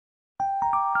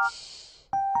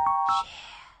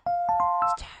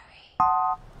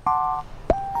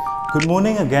Good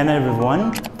morning again,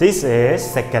 everyone. This is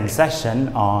second session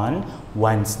on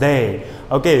Wednesday.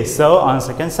 Okay, so on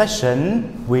second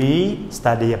session we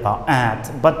study about art,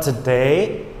 but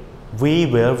today we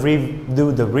will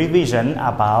do the revision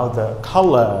about the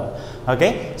color.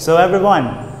 Okay, so everyone,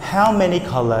 how many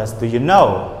colors do you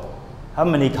know? How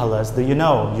many colors do you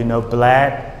know? You know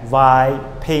black,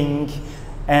 white, pink,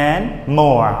 and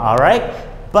more. All right,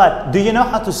 but do you know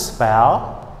how to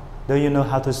spell? Do you know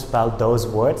how to spell those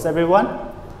words, everyone?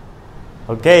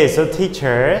 Okay, so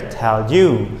teacher tell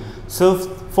you. So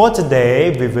for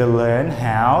today, we will learn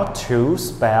how to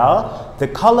spell the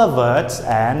color words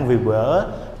and we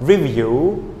will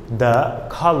review the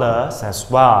colors as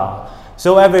well.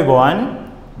 So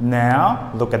everyone,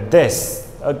 now look at this.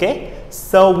 Okay,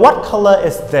 so what color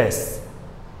is this?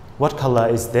 What color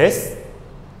is this?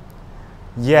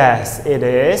 Yes, it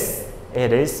is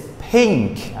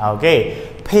pink. Okay.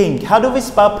 Pink. How do we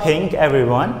spell pink,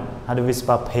 everyone? How do we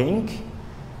spell pink?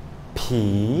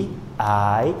 P-I-N-K.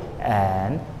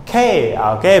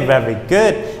 Okay, very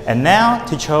good. And now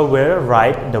teacher will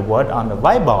write the word on the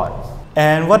whiteboard.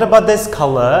 And what about this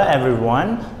color,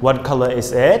 everyone? What color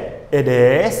is it? It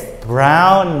is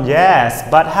brown. Yes,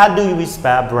 but how do we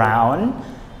spell brown?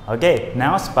 Okay,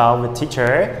 now spell with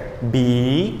teacher.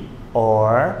 B-R-O-W-N,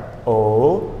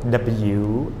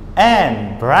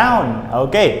 brown.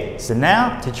 Okay, so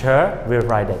now teacher will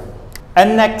write it.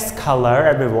 And next color,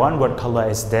 everyone, what color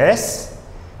is this?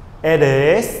 It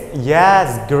is,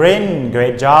 yes, green.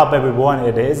 Great job, everyone.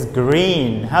 It is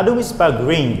green. How do we spell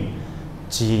green?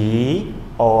 G-R-E-E-N,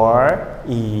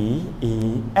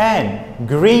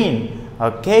 green.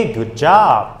 Okay, good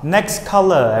job. Next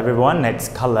color, everyone.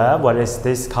 Next color. What is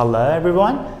this color,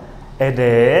 everyone? It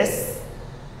is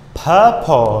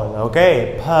purple.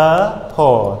 Okay,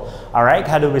 purple. All right,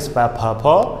 how do we spell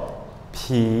purple?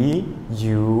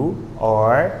 P-U-R-P-L-E,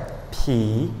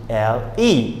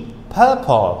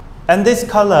 purple. And this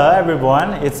color,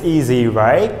 everyone, it's easy,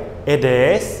 right? It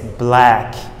is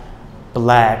black.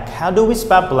 Black. How do we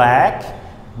spell black?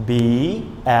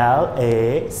 B-L-A-C-K,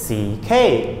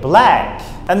 black.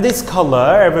 And this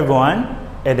color, everyone,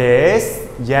 it is,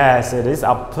 yes, it is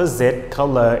opposite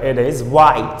color. It is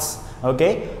white.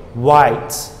 Okay,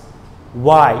 white.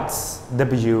 White.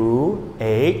 W-H-I-T-E,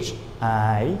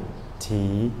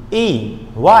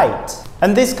 white.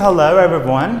 And this color,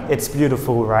 everyone, it's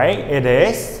beautiful, right? It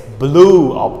is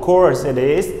blue. Of course it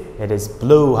is. It is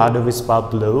blue. How do we spell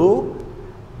blue?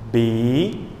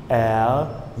 B-L-U-E,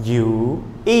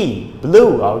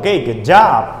 blue. Okay, good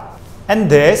job. And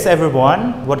this,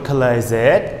 everyone, what color is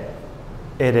it?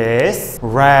 It is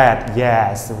red.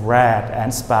 Yes, red.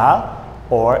 And spell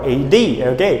R-A-D.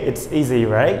 Okay, it's easy,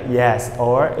 right? Yes,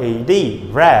 R-A-D,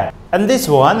 red. And this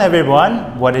one,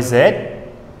 everyone, what is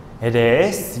it? It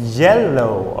is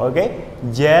yellow. Okay,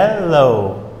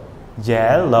 yellow.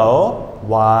 Yellow.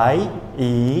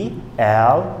 Y-E-L-L-O-W.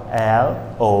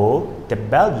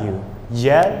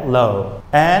 Yellow.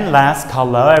 And last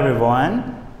color,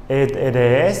 everyone, it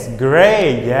is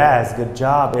gray. Yes, good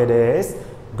job. It is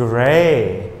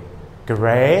gray.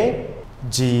 Gray.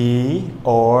 G-R-A-Y,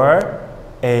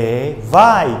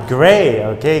 gray.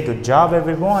 Okay, good job,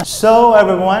 everyone. So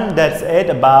everyone, that's it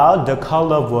about the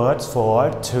color words for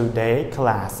today's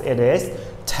class. It is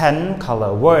 10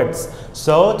 color words.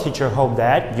 So teacher hope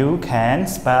that you can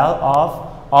spell off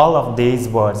all of these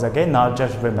words. Okay, not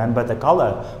just remember the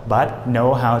color, but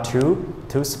know how to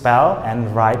spell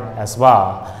and write as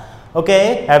well.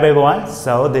 Okay, everyone.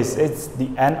 So this is the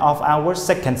end of our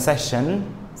second session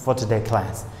for today's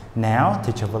class. Now,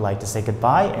 teacher would like to say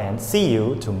goodbye and see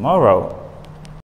you tomorrow.